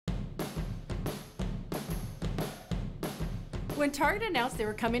When Target announced they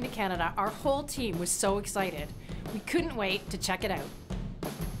were coming to Canada, our whole team was so excited. We couldn't wait to check it out.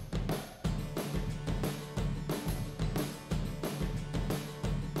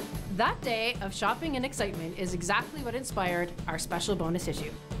 That day of shopping and excitement is exactly what inspired our special bonus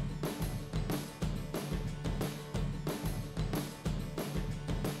issue.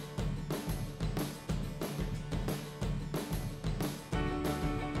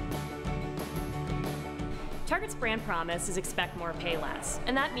 Target's brand promise is expect more, pay less,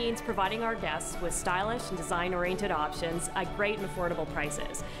 and that means providing our guests with stylish and design-oriented options at great and affordable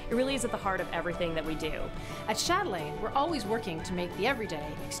prices. It really is at the heart of everything that we do. At Chatelaine, we're always working to make the everyday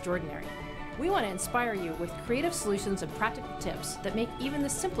extraordinary. We want to inspire you with creative solutions and practical tips that make even the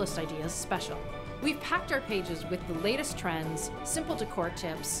simplest ideas special. We've packed our pages with the latest trends, simple decor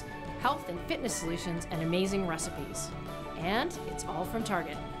tips, health and fitness solutions, and amazing recipes. And it's all from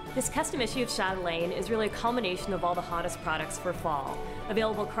Target. This custom issue of Chatelaine is really a culmination of all the hottest products for fall,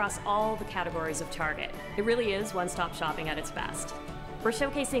 available across all the categories of Target. It really is one-stop shopping at its best. We're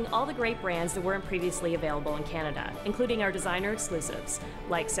showcasing all the great brands that weren't previously available in Canada, including our designer exclusives,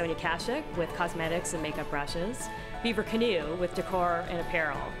 like Sonia Kashuk with cosmetics and makeup brushes, Beaver Canoe with decor and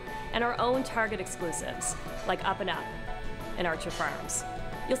apparel, and our own Target exclusives, like Up and Up and Archer Farms.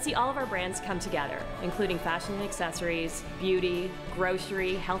 You'll see all of our brands come together, including fashion and accessories, beauty,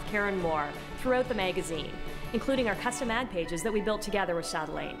 grocery, healthcare, and more, throughout the magazine, including our custom ad pages that we built together with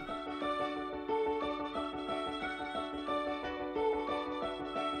Chatelaine.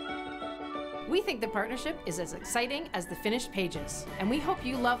 We think the partnership is as exciting as the finished pages, and we hope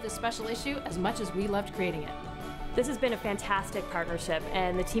you love this special issue as much as we loved creating it. This has been a fantastic partnership,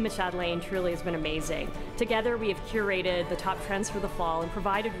 and the team at Chatelaine truly has been amazing. Together, we have curated the top trends for the fall and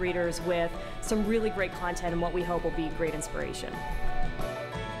provided readers with some really great content and what we hope will be great inspiration.